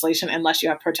massive legislation unless you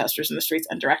have protesters in the streets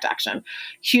and direct action.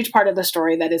 Huge part of the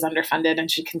story that is underfunded and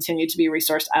should continue to be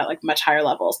resourced at much higher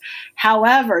levels.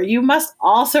 However, you must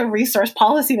also resource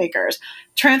policymakers,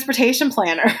 transportation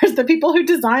planners, the people who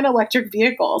design electric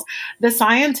vehicles, the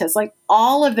scientists.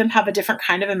 All of them have a different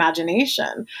kind of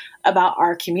imagination about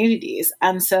our communities.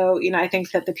 And so, I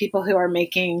think that the people who are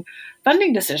making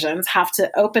funding decisions have to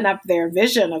open up their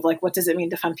vision of what does it mean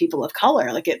to fund people of color?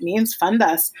 It means fund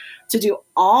us to do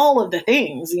all of the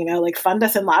things, fund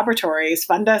us in laboratories,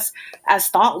 fund us as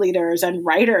thought leaders and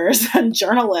writers and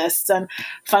journalists, and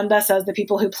fund us as the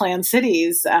people who plan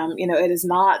cities. It is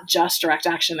not just direct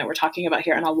action that we're talking about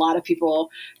here. And a lot of people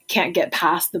can't get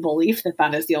past the belief that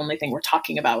that is the only thing we're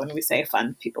talking about when we say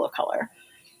fund people of color.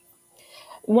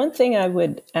 One thing I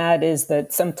would add is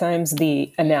that sometimes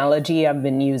the analogy I've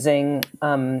been using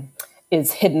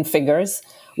is Hidden Figures,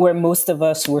 where most of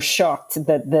us were shocked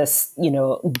that this,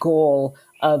 goal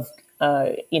of,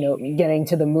 getting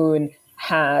to the moon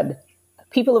had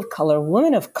people of color,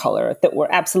 women of color that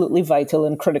were absolutely vital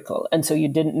and critical. And so you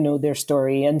didn't know their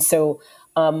story. And so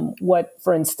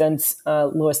for instance,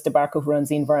 Lois DeBarco, who runs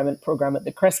the environment program at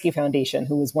the Kresge Foundation,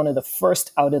 who was one of the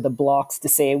first out of the blocks to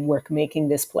say, we're making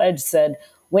this pledge, said,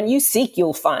 when you seek,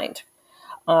 you'll find.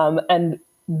 And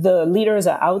the leaders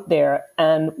are out there.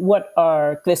 And what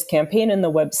this campaign and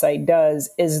the website does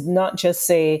is not just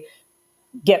say,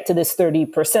 get to this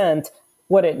 30%.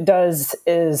 What it does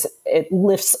is it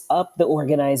lifts up the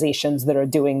organizations that are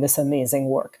doing this amazing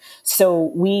work.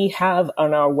 So we have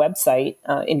on our website,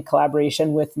 in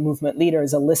collaboration with movement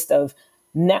leaders, a list of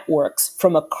networks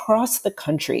from across the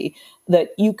country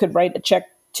that you could write a check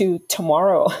to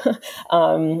tomorrow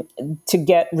to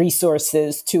get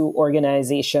resources to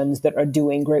organizations that are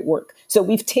doing great work. So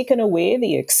we've taken away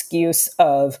the excuse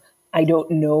of, I don't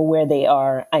know where they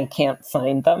are, I can't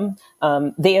find them.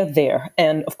 They are there.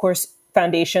 And of course,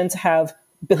 foundations have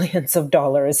billions of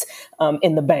dollars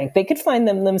in the bank. They could find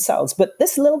them themselves. But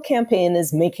this little campaign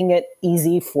is making it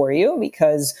easy for you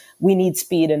because we need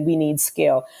speed and we need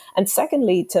scale. And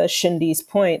secondly, to Shindi's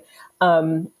point,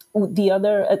 the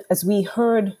other, as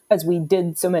we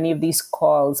did so many of these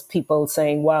calls, people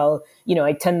saying, well,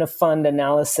 I tend to fund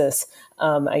analysis.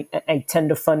 I tend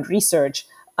to fund research.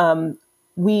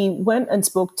 We went and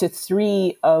spoke to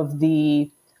 3 of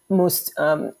the most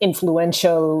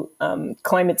influential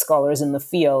climate scholars in the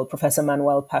field, Professor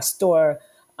Manuel Pastor,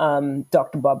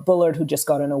 Dr. Bob Bullard, who just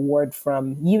got an award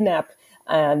from UNEP,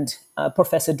 and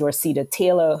Professor Dorceta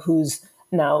Taylor, who's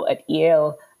now at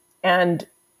Yale. And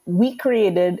we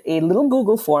created a little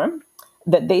Google form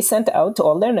that they sent out to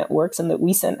all their networks and that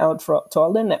we sent out to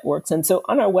all their networks. And so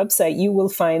on our website, you will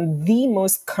find the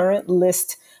most current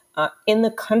list in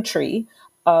the country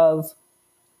of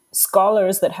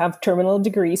scholars that have terminal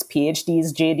degrees,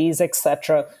 PhDs, JDs,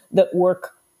 etc., that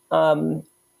work on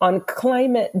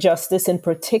climate justice in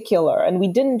particular. And we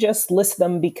didn't just list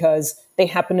them because they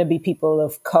happen to be people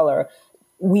of color.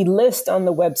 We list on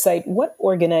the website what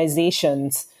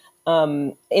organizations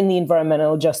in the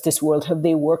environmental justice world have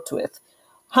they worked with,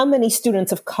 how many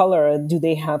students of color do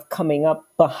they have coming up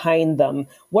behind them?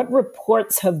 What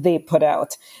reports have they put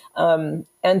out?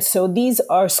 And so these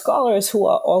are scholars who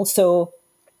are also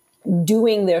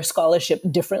doing their scholarship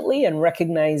differently and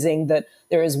recognizing that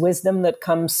there is wisdom that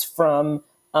comes from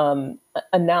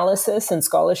analysis and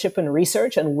scholarship and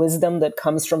research, and wisdom that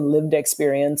comes from lived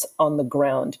experience on the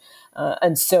ground.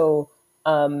 And so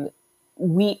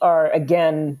we are,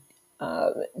 again,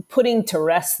 putting to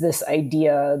rest this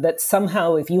idea that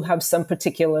somehow if you have some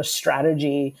particular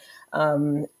strategy,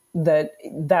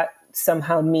 that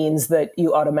somehow means that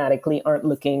you automatically aren't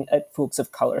looking at folks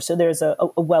of color. So there's a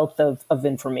wealth of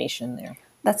information there.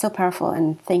 That's so powerful.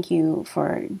 And thank you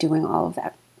for doing all of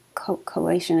that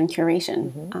collation and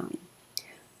curation.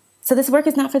 So this work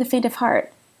is not for the faint of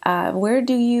heart. Where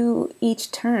do you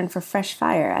each turn for fresh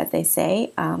fire, as they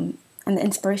say, and the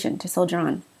inspiration to soldier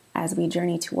on as we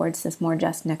journey towards this more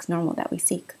just next normal that we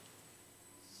seek?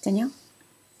 Danielle?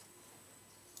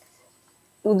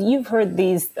 Well, you've heard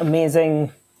these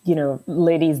amazing,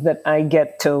 ladies that I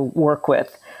get to work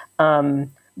with.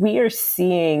 We are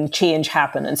seeing change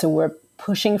happen. And so we're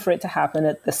pushing for it to happen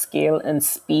at the scale and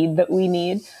speed that we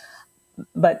need.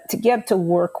 But to get to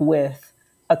work with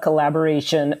a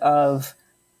collaboration of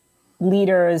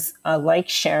leaders like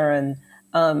Sharon,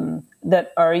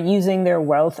 that are using their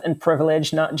wealth and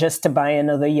privilege not just to buy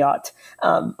another yacht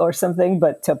or something,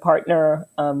 but to partner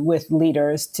with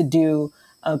leaders to do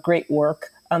great work.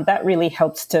 That really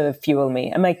helps to fuel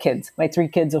me. And my kids, my 3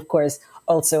 kids, of course,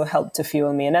 also help to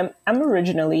fuel me. And I'm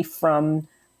originally from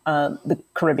the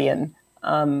Caribbean,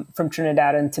 from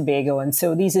Trinidad and Tobago. And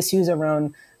so these issues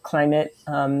around climate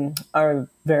are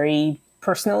very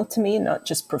personal to me, not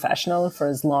just professional. For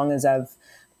as long as I've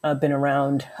been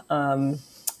around and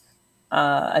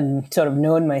sort of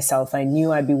known myself, I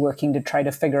knew I'd be working to try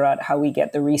to figure out how we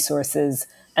get the resources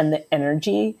and the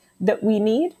energy that we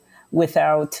need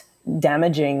without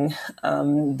damaging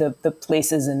the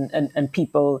places and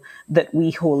people that we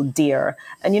hold dear.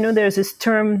 And, there's this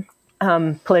term,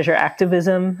 pleasure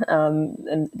activism,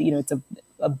 and, it's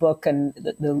a book, and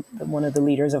one of the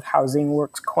leaders of Housing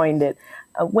Works coined it.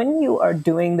 When you are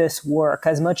doing this work,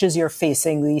 as much as you're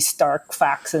facing these stark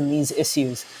facts and these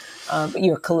issues,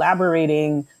 you're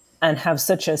collaborating and have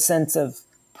such a sense of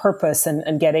purpose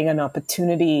and getting an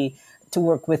opportunity to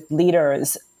work with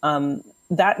leaders,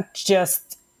 that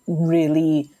just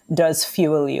really does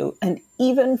fuel you. And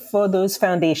even for those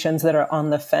foundations that are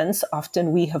on the fence,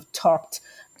 often we have talked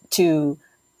to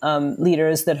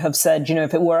leaders that have said,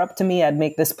 if it were up to me, I'd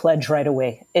make this pledge right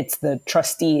away. It's the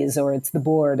trustees, or it's the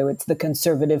board, or it's the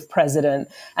conservative president.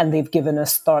 And they've given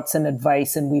us thoughts and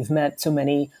advice. And we've met so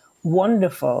many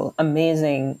wonderful,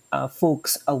 amazing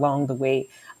folks along the way.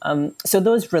 So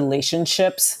those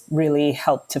relationships really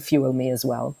help to fuel me as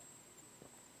well.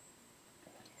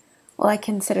 Well, I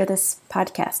consider this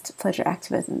podcast pleasure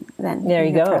activism then. There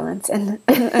you go. Parlance. And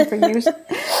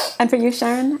for you,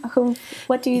 Sharon,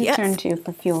 what do you turn to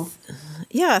for fuel?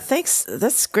 Yeah, thanks.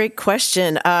 That's a great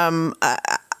question. I'm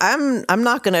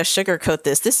not going to sugarcoat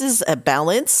this. This is a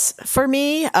balance for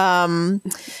me.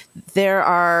 There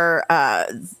are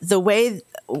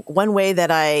one way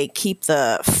that I keep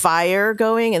the fire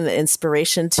going and the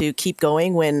inspiration to keep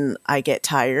going when I get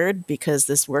tired, because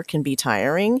this work can be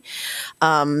tiring,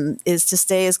 is to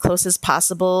stay as close as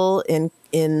possible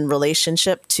in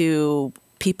relationship to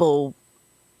people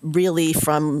really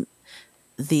from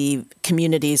the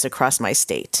communities across my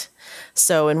state.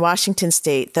 So in Washington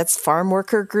State, that's farm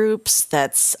worker groups,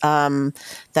 that's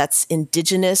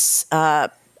indigenous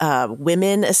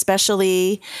women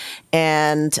especially,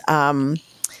 and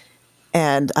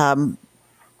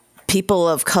people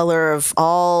of color of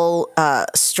all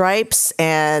stripes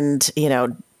and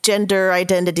gender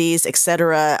identities,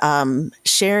 etc.,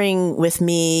 sharing with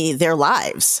me their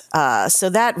lives. So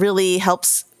that really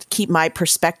helps keep my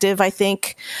perspective, I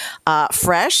think,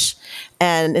 fresh,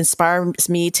 and inspires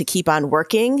me to keep on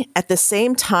working. At the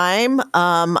same time,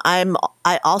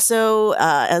 I also,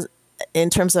 in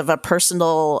terms of a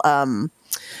personal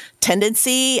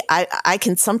tendency, I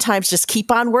can sometimes just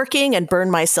keep on working and burn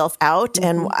myself out.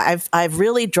 Mm-hmm. And I've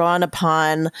really drawn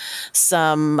upon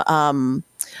some,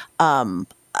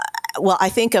 I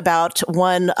think about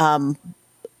one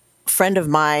friend of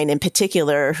mine in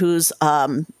particular who's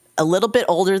a little bit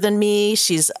older than me.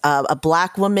 She's a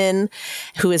Black woman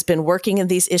who has been working in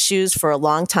these issues for a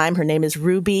long time. Her name is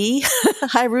Ruby.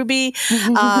 Hi, Ruby.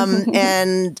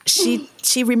 And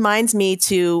she reminds me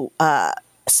to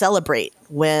celebrate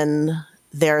when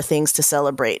there are things to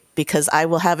celebrate, because I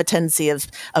will have a tendency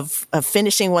of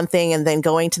finishing one thing and then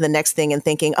going to the next thing and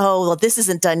thinking, oh, well, this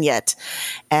isn't done yet.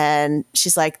 And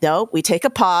she's like, no, we take a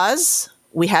pause.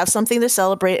 we have something to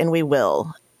celebrate and we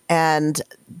will. And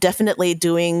definitely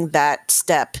doing that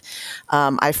step,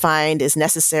 I find is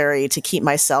necessary to keep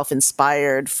myself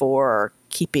inspired for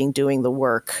keeping doing the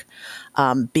work,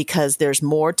 because there's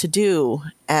more to do.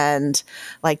 And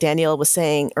like Danielle was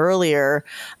saying earlier,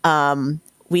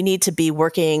 we need to be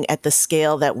working at the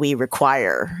scale that we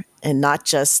require and not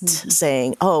just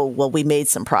saying, oh, well, we made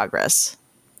some progress.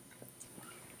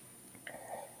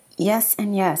 Yes,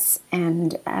 and yes.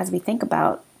 And as we think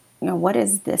about, what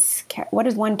is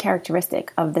one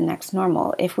characteristic of the next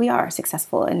normal if we are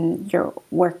successful and your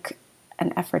work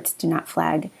and efforts do not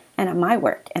flag, and my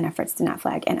work and efforts do not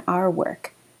flag, and our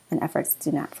work and efforts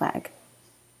do not flag?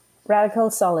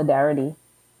 Radical solidarity,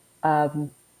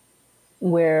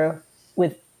 where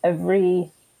with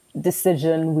every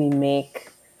decision we make,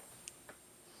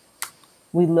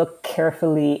 we look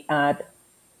carefully at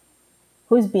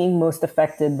who's being most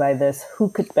affected by this, who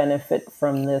could benefit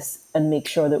from this, and make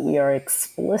sure that we are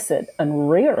explicit and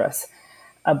rigorous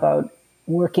about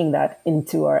working that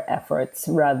into our efforts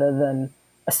rather than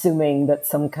assuming that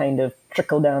some kind of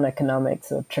trickle-down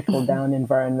economics or trickle-down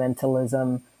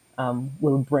environmentalism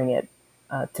will bring it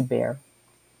to bear.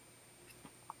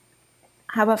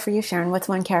 How about for you, Sharon? What's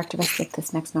one characteristic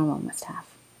this next normal must have?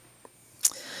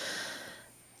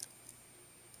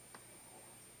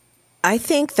 I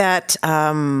think that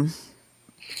the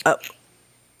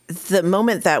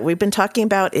moment that we've been talking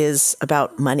about is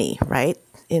about money, right?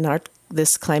 In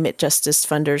this Climate Justice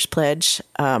Funders Pledge,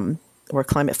 or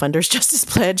Climate Funders Justice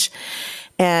Pledge,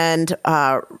 and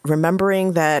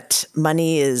remembering that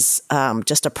money is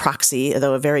just a proxy,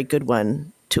 though a very good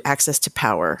one, to access to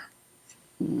power.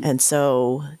 And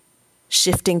so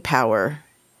shifting power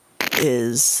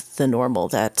is the normal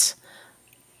that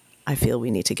I feel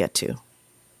we need to get to.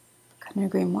 Couldn't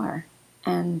agree more.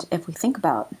 And if we think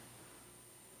about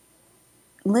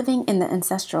living in the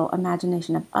ancestral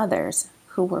imagination of others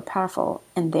who were powerful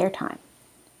in their time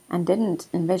and didn't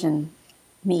envision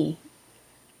me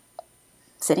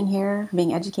sitting here,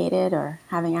 being educated, or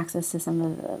having access to some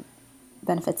of the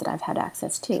benefits that I've had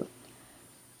access to.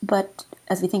 But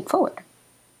as we think forward,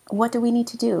 what do we need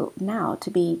to do now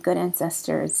to be good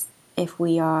ancestors if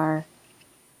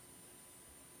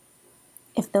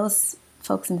those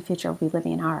folks in the future will be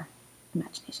living in our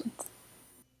imaginations?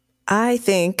 I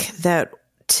think that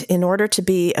in order to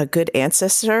be a good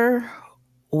ancestor,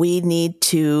 we need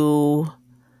to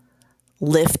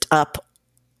lift up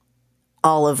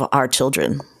all of our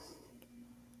children.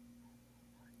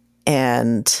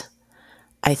 And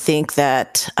I think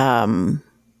that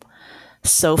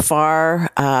so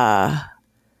far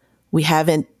we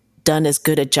haven't done as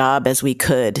good a job as we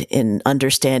could in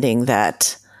understanding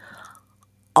that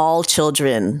all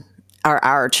children are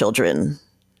our children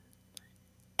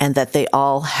and that they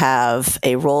all have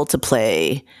a role to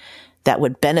play that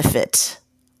would benefit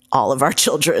all of our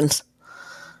children.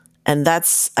 And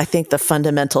that's, I think, the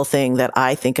fundamental thing that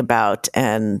I think about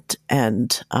and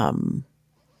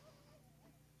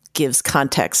gives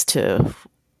context to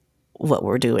what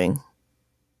we're doing.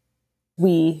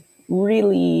 We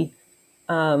really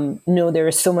know there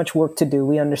is so much work to do.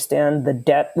 We understand the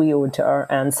debt we owe to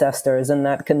our ancestors, and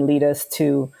that can lead us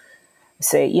to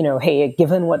say, hey,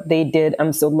 given what they did,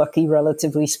 I'm so lucky,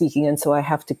 relatively speaking, and so I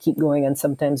have to keep going, and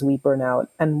sometimes we burn out.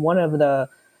 And one of the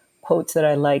quotes that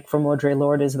I like from Audre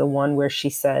Lorde is the one where she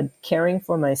said, caring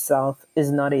for myself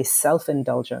is not a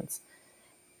self-indulgence.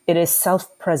 It is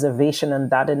self-preservation, and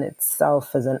that in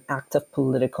itself is an act of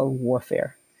political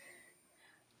warfare.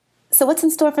 So what's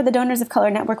in store for the Donors of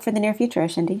Color Network for the near future,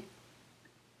 Shindy?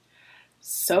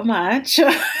 So much.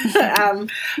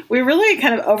 We're really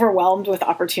kind of overwhelmed with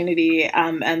opportunity.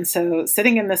 And so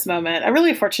sitting in this moment, a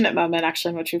really fortunate moment,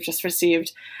 actually, in which we've just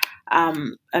received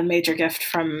a major gift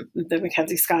from the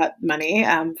Mackenzie Scott money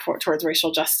towards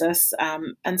racial justice,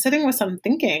 and sitting with some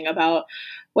thinking about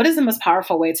what is the most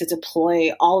powerful way to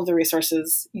deploy all of the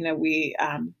resources, we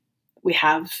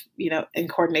have, in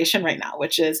coordination right now,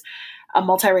 which is a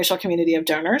multiracial community of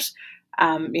donors,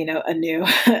 a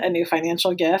new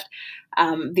financial gift,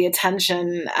 the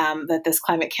attention that this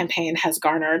climate campaign has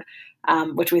garnered,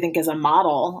 which we think is a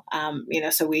model.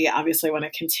 So we obviously want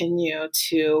to continue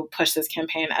to push this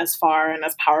campaign as far and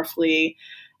as powerfully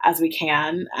as we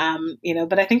can.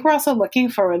 But I think we're also looking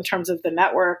for, in terms of the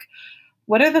network,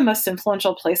 what are the most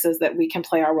influential places that we can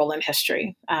play our role in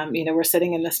history? We're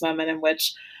sitting in this moment in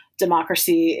which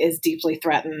democracy is deeply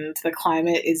threatened, the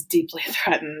climate is deeply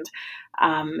threatened,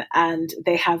 and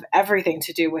they have everything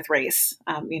to do with race.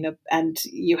 And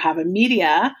you have a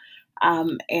media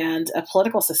and a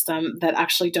political system that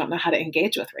actually don't know how to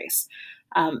engage with race.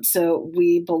 So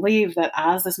we believe that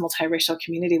as this multiracial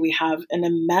community, we have an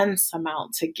immense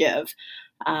amount to give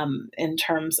in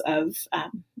terms of,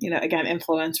 again,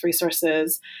 influence,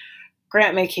 resources,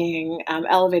 grant making,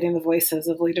 elevating the voices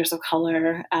of leaders of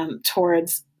color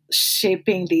towards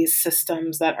shaping these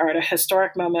systems that are at a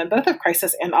historic moment, both of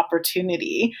crisis and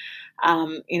opportunity,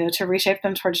 to reshape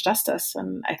them towards justice.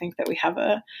 And I think that we have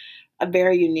a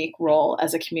very unique role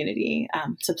as a community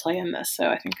to play in this. So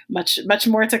I think much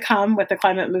more to come with the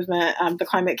climate movement, the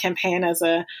climate campaign as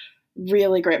a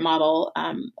really great model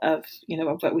of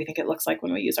what we think it looks like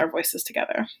when we use our voices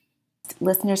together.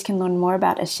 Listeners can learn more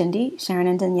about Ashindi, Sharon,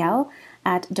 and Danielle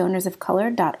at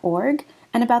donorsofcolor.org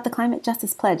and about the Climate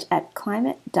Justice Pledge at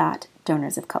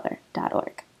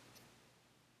climate.donorsofcolor.org.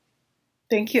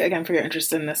 Thank you again for your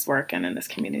interest in this work and in this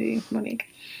community, Monique.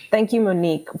 Thank you,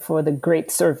 Monique, for the great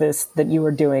service that you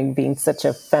are doing, being such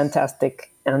a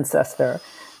fantastic ancestor.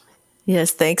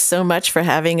 Yes, thanks so much for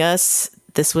having us.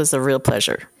 This was a real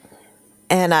pleasure.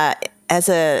 And as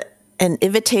an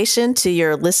invitation to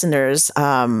your listeners,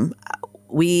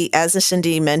 we, as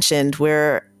Ashindi mentioned,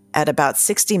 we're at about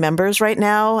 60 members right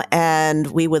now, and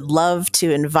we would love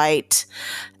to invite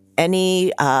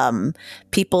any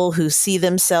people who see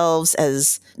themselves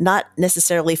as not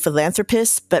necessarily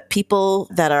philanthropists, but people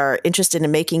that are interested in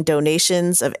making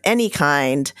donations of any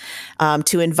kind,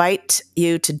 to invite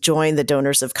you to join the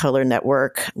Donors of Color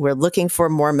Network. We're looking for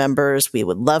more members. We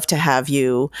would love to have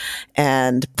you,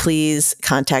 and please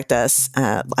contact us.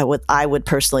 I would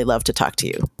personally love to talk to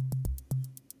you.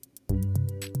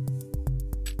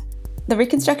 The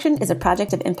Reconstruction is a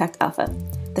project of Impact Alpha.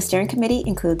 The steering committee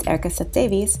includes Erica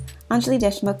Seth-Davies, Anjali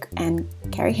Deshmukh, and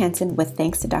Carrie Hansen, with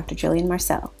thanks to Dr. Julian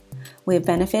Marcel. We have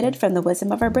benefited from the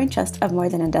wisdom of our brain trust of more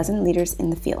than a dozen leaders in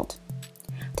the field.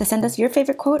 To send us your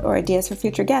favorite quote or ideas for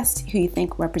future guests who you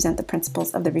think represent the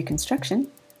principles of the Reconstruction,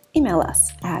 email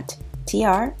us at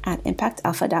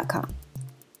tr@impactalpha.com.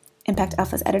 Impact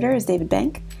Alpha's editor is David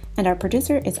Bank, and our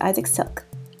producer is Isaac Silk.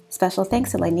 Special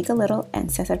thanks to Lainika Little and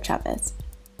Cesar Chavez.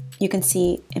 You can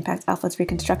see Impact Alpha's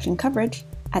Reconstruction coverage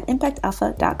at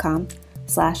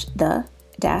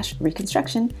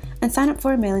impactalpha.com/the-reconstruction and sign up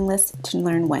for a mailing list to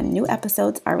learn when new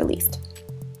episodes are released.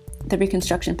 The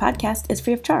Reconstruction podcast is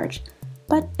free of charge,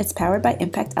 but it's powered by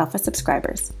Impact Alpha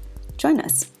subscribers. Join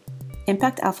us,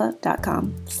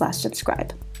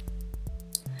 impactalpha.com/subscribe.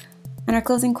 And our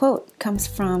closing quote comes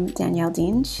from Danielle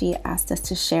Dean. She asked us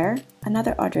to share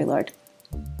another Audre Lorde.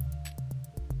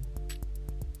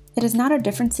 It is not our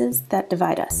differences that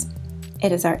divide us.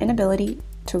 It is our inability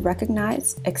to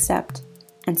recognize, accept,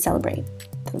 and celebrate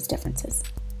those differences.